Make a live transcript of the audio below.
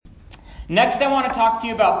Next, I want to talk to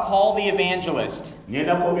you about Paul the evangelist. Okay.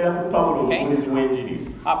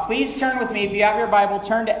 Please turn with me, if you have your Bible,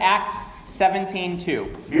 turn to Acts 17:2.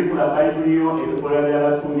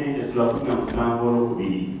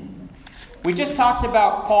 We just talked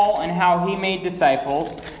about Paul and how he made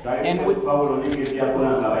disciples. And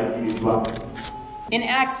in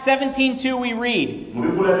Acts 17:2 we read,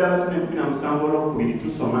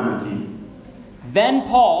 Then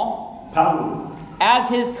Paul, as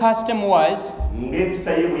his custom was,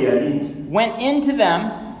 went into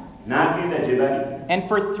them, and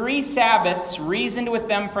for 3 Sabbaths reasoned with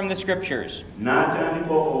them from the Scriptures.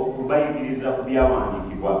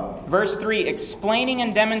 Verse 3, explaining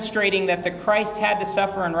and demonstrating that the Christ had to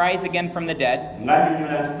suffer and rise again from the dead,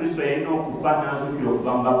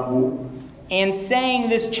 and saying,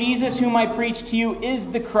 this Jesus whom I preach to you is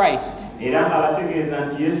the Christ.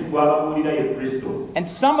 And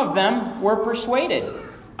some of them were persuaded.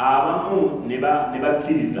 And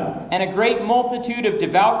a great multitude of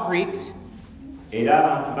devout Greeks, and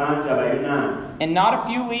not a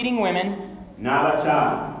few leading women,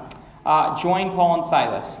 joined Paul and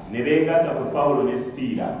Silas.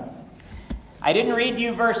 I didn't read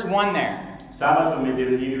you verse 1 there. But I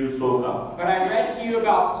read to you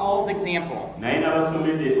about Paul's example.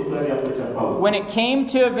 When it came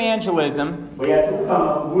to evangelism,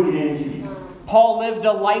 Paul lived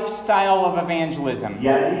a lifestyle of evangelism.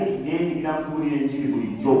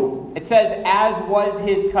 It says, as was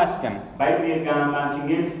his custom.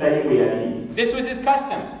 This was his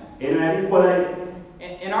custom.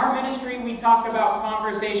 In our ministry, we talk about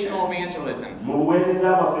conversational evangelism.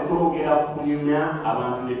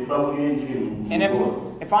 And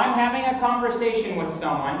if I'm having a conversation with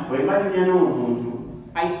someone,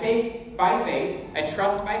 I take by faith, I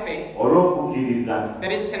trust by faith,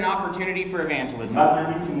 that it's an opportunity for evangelism.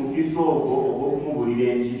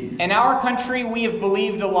 In our country, we have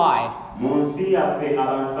believed a lie. That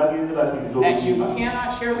you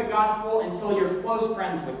cannot share the gospel until you're close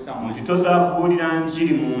friends with someone. Is that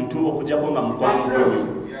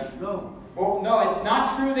true? Well, no, it's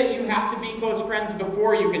not true that you have to be close friends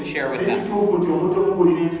before you can share with them.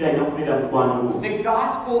 The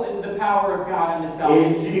gospel is the power of God unto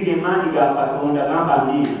salvation.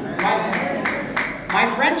 My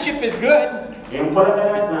friendship is good,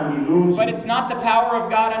 but it's not the power of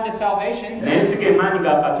God unto salvation.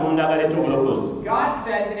 God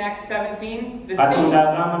says in Acts 17, the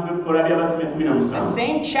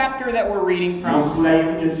same chapter that we're reading from,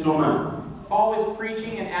 Paul was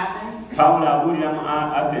preaching in Athens,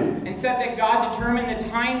 and said that God determined the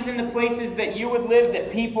times and the places that you would live,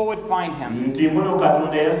 that people would find him. If you're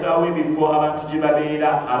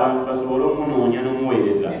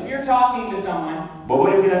talking to someone,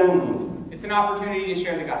 it's an opportunity to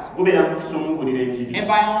share the gospel. And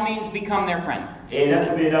by all means become their friend.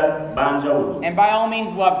 And by all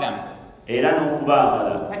means love them.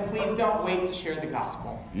 But please don't wait to share the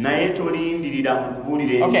gospel.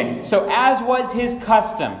 Okay, so as was his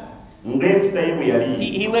custom,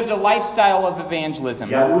 he lived a lifestyle of evangelism.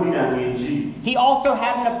 He also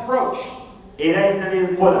had an approach. He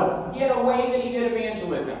had a way that he did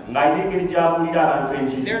evangelism.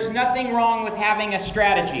 There's nothing wrong with having a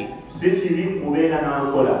strategy.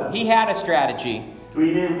 He had a strategy.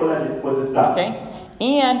 Okay?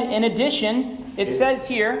 And in addition, it says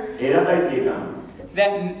here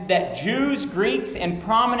that Jews, Greeks, and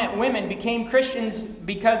prominent women became Christians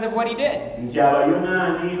because of what he did. He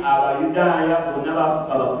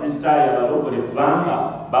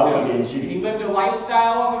lived a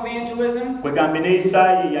lifestyle of evangelism.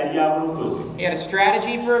 He had a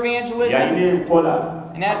strategy for evangelism.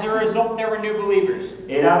 And as a result, there were new believers.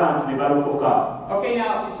 Okay,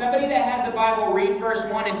 now, somebody that has a Bible, read verse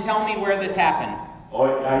 1 and tell me where this happened.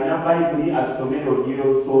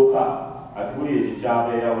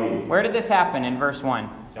 Where did this happen in verse 1?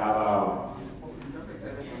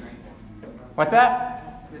 What's that?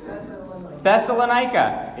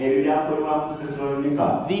 Thessalonica.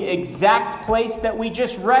 The exact place that we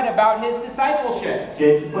just read about his discipleship. So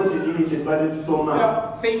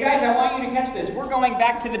you guys, I want you to catch this. We're going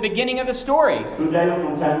back to the beginning of the story.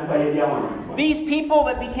 These people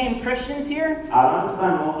that became Christians here, after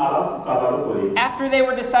they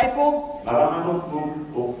were discipled,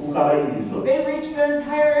 they reached the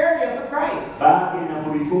entire area for Christ.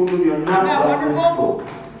 Isn't that wonderful?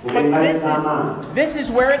 But this is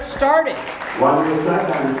where it started.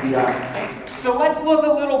 So let's look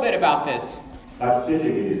a little bit about this.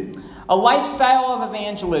 A lifestyle of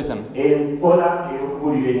evangelism,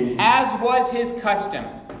 as was his custom.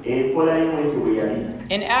 In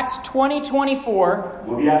Acts 20:24,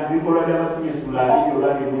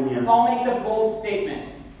 Paul makes a bold statement.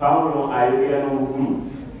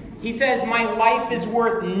 He says, my life is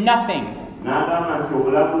worth nothing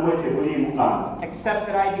except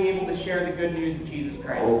that I be able to share the good news of Jesus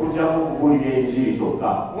Christ.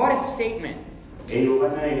 What a statement.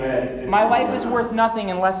 My life is worth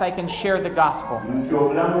nothing unless I can share the gospel.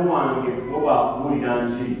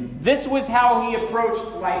 This was how he approached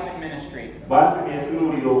life and ministry.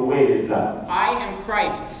 I am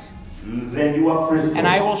Christ's, and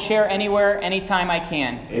I will share anywhere, anytime I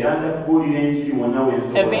can.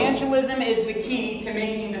 Evangelism is the key to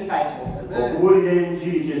making disciples.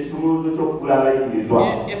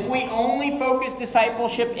 If we only focus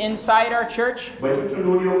discipleship inside our church, we'll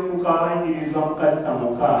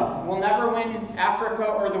never win Africa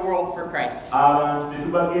or the world for Christ.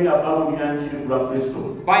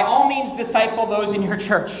 By all means, disciple those in your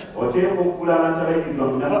church. But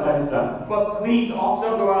please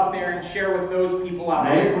also go out there and share with those people out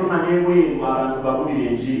there.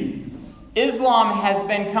 Islam has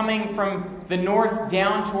been coming from the north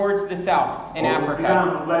down towards the south in Africa.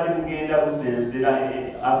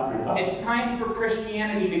 It's time for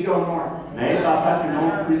Christianity to go north.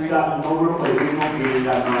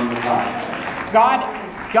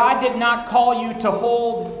 God did not call you to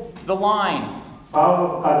hold the line. He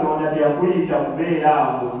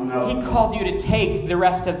called you to take the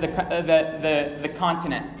rest of the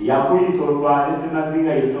continent.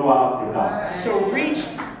 So reach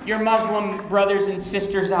your Muslim brothers and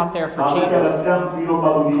sisters out there for Jesus.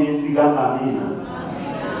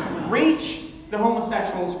 Reach the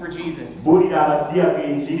homosexuals for Jesus.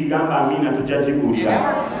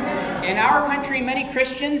 In our country, many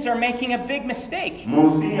Christians are making a big mistake. They're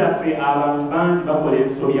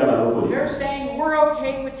saying, we're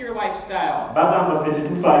okay with your lifestyle.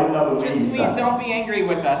 Just please don't be angry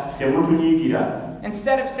with us.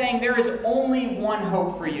 Instead of saying, there is only one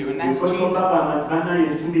hope for you, and that's Jesus.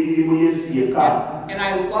 And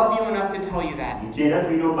I love you enough to tell you that.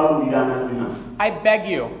 I beg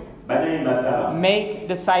you, make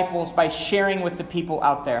disciples by sharing with the people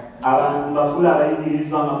out there.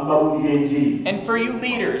 And for you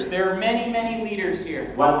leaders, there are many, many leaders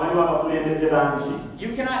here.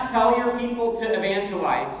 You cannot tell your people to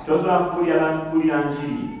evangelize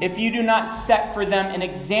if you do not set for them an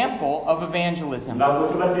example of evangelism. So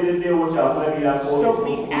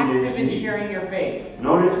be active in sharing your faith.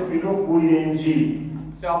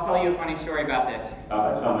 So I'll tell you a funny story about this.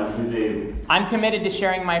 I'm committed to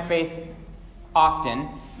sharing my faith often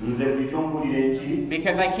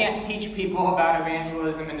because I can't teach people about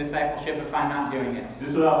evangelism and discipleship if I'm not doing it.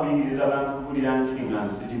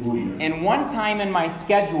 And one time in my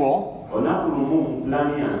schedule,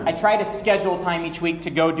 I try to schedule time each week to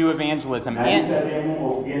go do evangelism and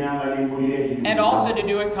also to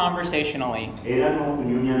do it conversationally.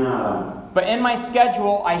 But in my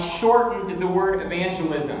schedule, I shortened the word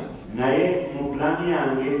evangelism.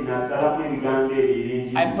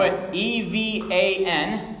 I put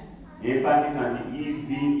EVAN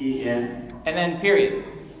and then period.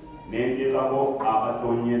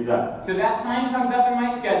 So that time comes up in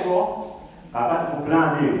my schedule,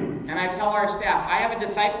 and I tell our staff, I have a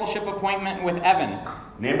discipleship appointment with Evan.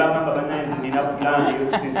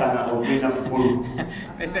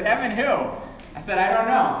 They said, Evan who? I said, I don't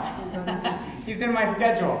know. He's in my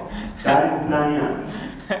schedule.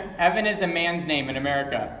 Evan is a man's name in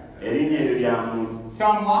America. So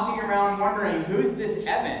I'm walking around wondering, who's this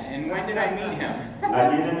Evan and when did I meet him?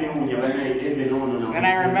 And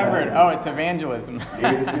I remembered, oh, it's evangelism.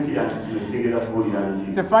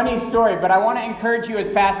 It's a funny story, but I want to encourage you as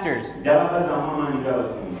pastors.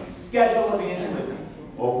 Schedule evangelism.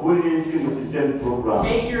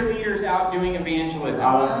 Take your leaders out doing evangelism.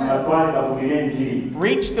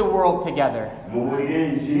 Reach the world together.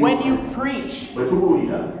 When you preach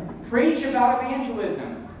about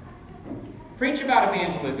evangelism. Preach about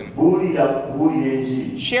evangelism.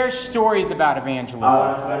 Share stories about evangelism.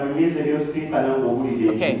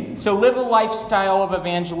 Okay, so live a lifestyle of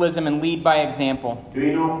evangelism and lead by example.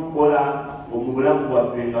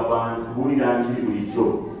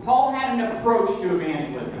 Paul had an approach to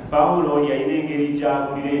evangelism.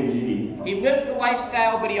 He lived the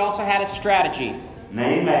lifestyle, but he also had a strategy.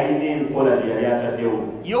 You'll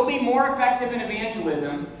be more effective in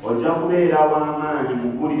evangelism if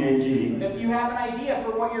you have an idea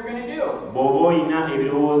for what you're going to do.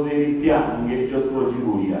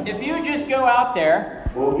 If you just go out there,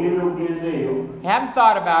 you haven't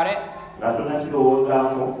thought about it,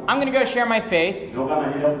 I'm going to go share my faith,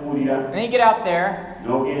 and then you get out there,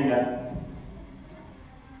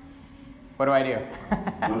 what do I do?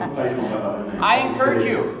 I encourage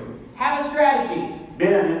you, have a strategy.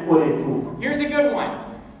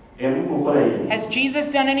 Has Jesus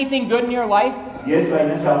done anything good in your life?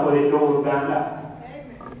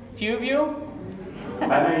 Few of you?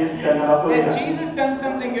 Has Jesus done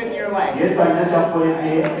something good in your life?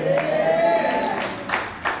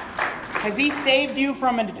 Has He saved you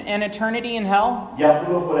from an eternity in hell?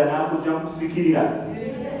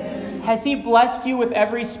 Has He blessed you with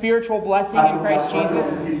every spiritual blessing in Christ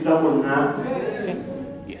Jesus?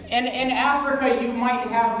 And in Africa, you might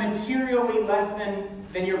have materially less than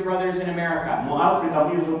your brothers in America.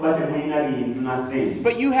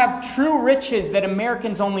 But you have true riches that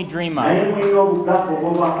Americans only dream of.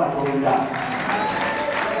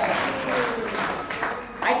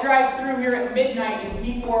 I drive through here at midnight and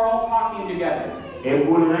people are all talking together.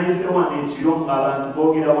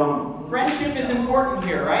 Friendship is important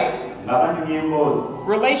here, right?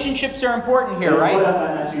 Relationships are important here, right?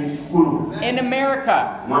 In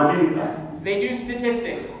America, they do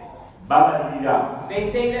statistics. They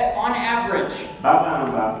say that on average,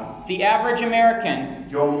 the average American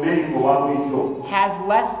has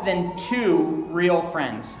less than 2 real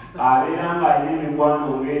friends.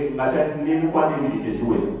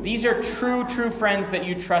 These are true friends that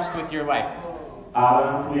you trust with your life.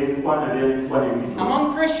 Among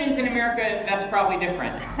Christians in America, that's probably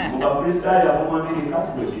different.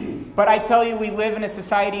 But I tell you, we live in a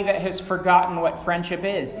society that has forgotten what friendship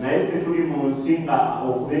is.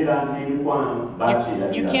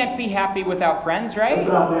 You can't be happy without friends, right?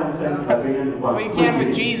 Well, you can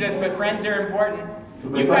with Jesus, but friends are important.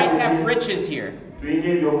 You guys have riches here.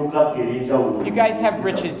 You guys have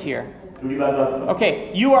riches here.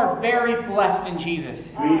 Okay, you are very blessed in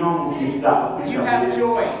Jesus. You have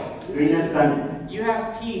joy. You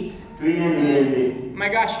have peace. My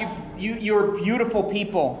gosh, you're beautiful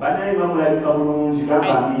people.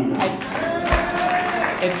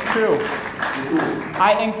 It's true.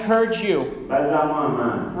 I encourage you.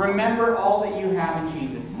 Remember all that you have in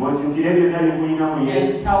Jesus.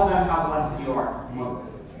 And tell them how blessed you are.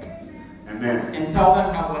 Amen. And tell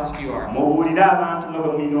them how blessed you are.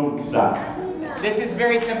 This is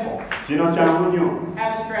very simple.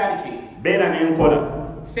 Have a strategy.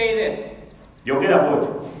 Say this.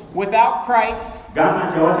 Without Christ,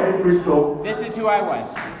 this is who I was.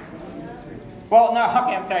 Well, no,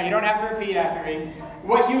 okay, I'm sorry. You don't have to repeat after me.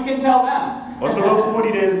 What you can tell them.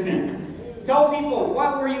 Tell people,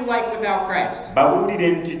 what were you like without Christ?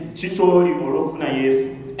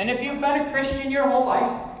 And if you've been a Christian your whole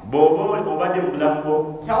life, tell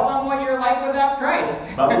them what you're like without Christ.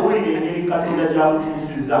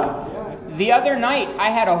 The other night, I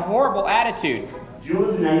had a horrible attitude.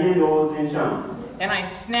 And I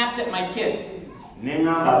snapped at my kids.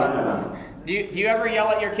 Do you ever yell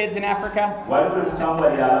at your kids in Africa?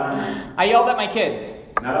 I yelled at my kids.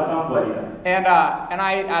 And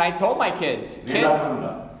I told my kids,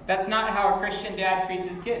 that's not how a Christian dad treats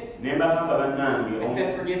his kids. I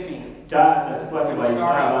said, forgive me. I'm sorry.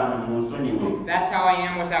 That's how I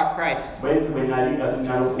am without Christ.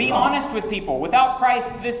 Be honest with people. Without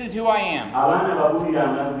Christ, this is who I am.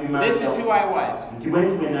 This is who I was.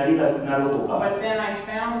 But then I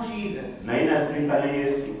found Jesus.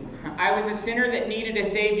 I was a sinner that needed a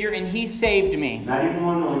Savior, and He saved me.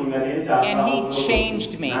 And He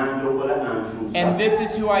changed me. And this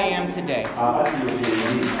is who I am today.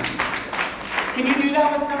 Can you do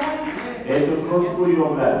that with someone?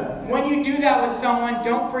 When you do that with someone,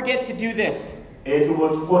 don't forget to do this. Ask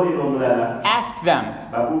them,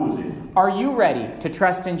 are you ready to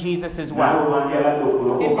trust in Jesus as well?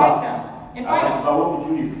 Invite them. Invite them.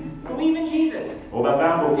 Believe in Jesus.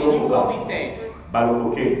 And you will be saved.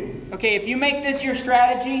 Okay, if you make this your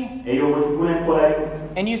strategy,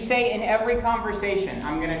 and you say in every conversation,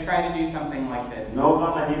 I'm going to try to do something like this, I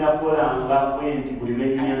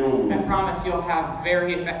promise you'll have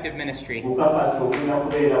very effective ministry. Okay?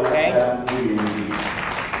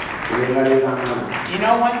 You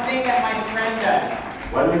know one thing that my friend does?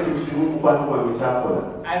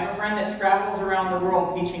 I have a friend that travels around the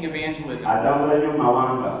world teaching evangelism.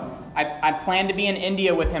 I plan to be in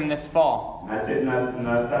India with him this fall.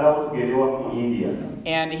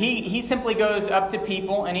 And he simply goes up to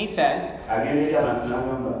people and he says,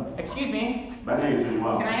 excuse me, can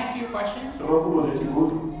I ask you a question?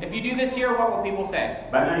 If you do this here, what will people say?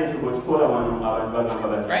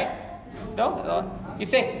 Right? You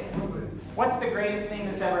say, what's the greatest thing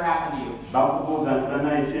that's ever happened to you?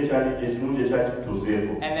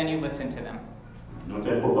 And then you listen to them.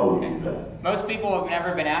 Okay. Most people have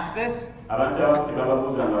never been asked this, and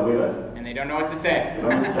they don't know what to say.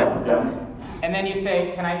 And then you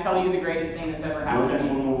say, can I tell you the greatest thing that's ever happened to me?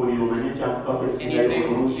 And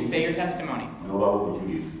you say your testimony.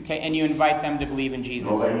 Okay, and you invite them to believe in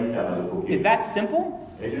Jesus. Is that simple?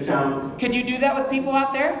 Could you do that with people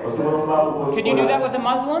out there? Could you do that with a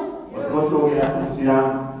Muslim?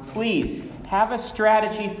 Please, have a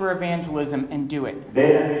strategy for evangelism and do it.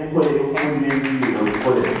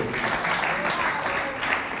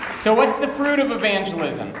 So what's the fruit of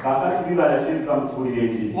evangelism? Well,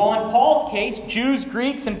 in Paul's case, Jews,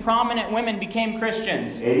 Greeks, and prominent women became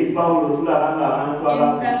Christians. In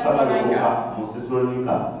Thessalonica.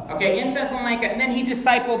 Okay, in Thessalonica. And then he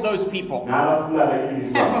discipled those people.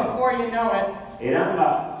 And before you know it,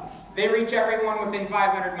 they reach everyone within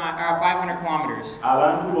 500 kilometers.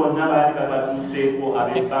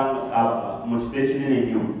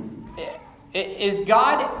 Is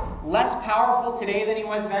God less powerful today than he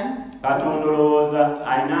was then?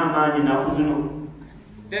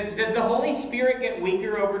 Does the Holy Spirit get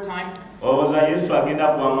weaker over time?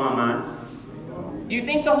 Do you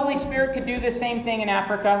think the Holy Spirit could do the same thing in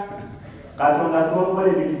Africa?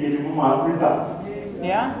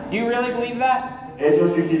 Yeah? Do you really believe that?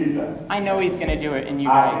 I know he's going to do it in you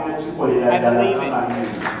guys. I believe it.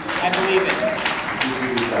 I believe it.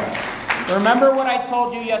 Remember what I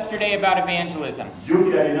told you yesterday about evangelism. A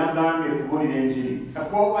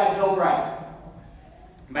quote by Bill Bright.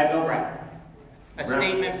 A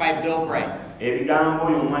statement by Bill Bright.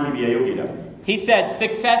 He said,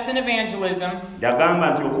 success in evangelism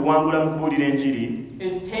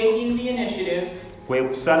is taking the initiative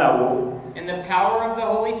in the power of the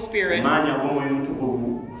Holy Spirit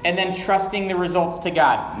and then trusting the results to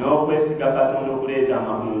God.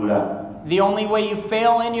 The only way you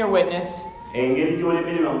fail in your witness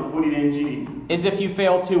is if you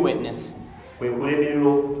fail to witness.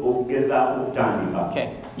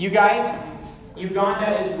 Okay. You guys,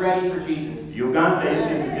 Uganda is ready for Jesus.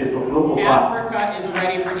 Africa is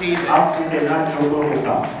ready for Jesus.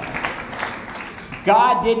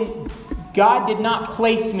 God did not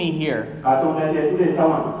place me here.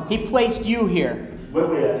 He placed you here.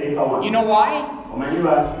 You know why?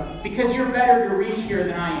 Because you're better to reach here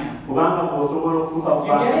than I am. You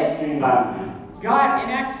get it? God, in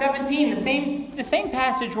Acts 17, the same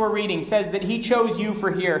passage we're reading says that he chose you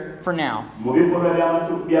for here for now. You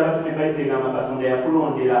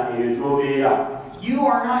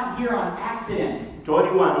are not here on accident.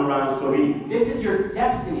 This is your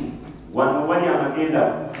destiny. Don't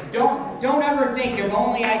ever think, if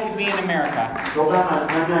only I could be in America.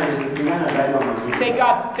 Say,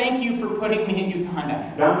 God, thank you for putting me in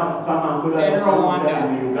Uganda, in Rwanda,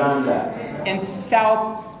 in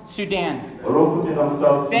South Sudan.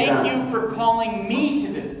 Thank you for calling me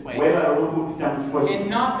to this place, and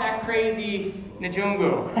not that crazy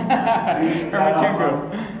Njungu.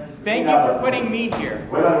 Thank you for putting me here.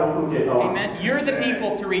 Amen. You're the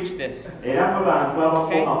people to reach this.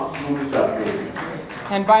 Okay?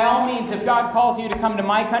 And by all means, if God calls you to come to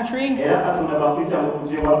my country,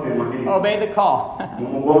 obey the call.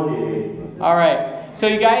 All right. So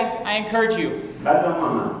you guys, I encourage you.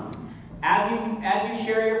 As you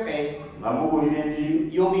share your faith,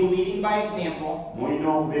 you'll be leading by example,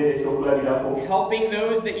 helping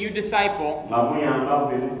those that you disciple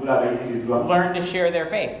learn to share their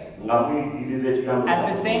faith. At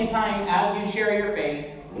the same time, as you share your faith,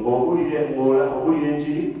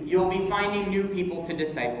 you'll be finding new people to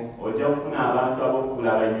disciple.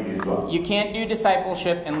 You can't do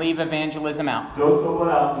discipleship and leave evangelism out. So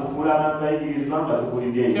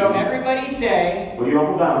everybody say,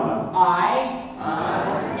 I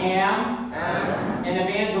am an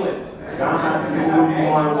evangelist. Okay?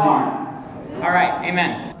 All right,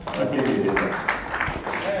 amen.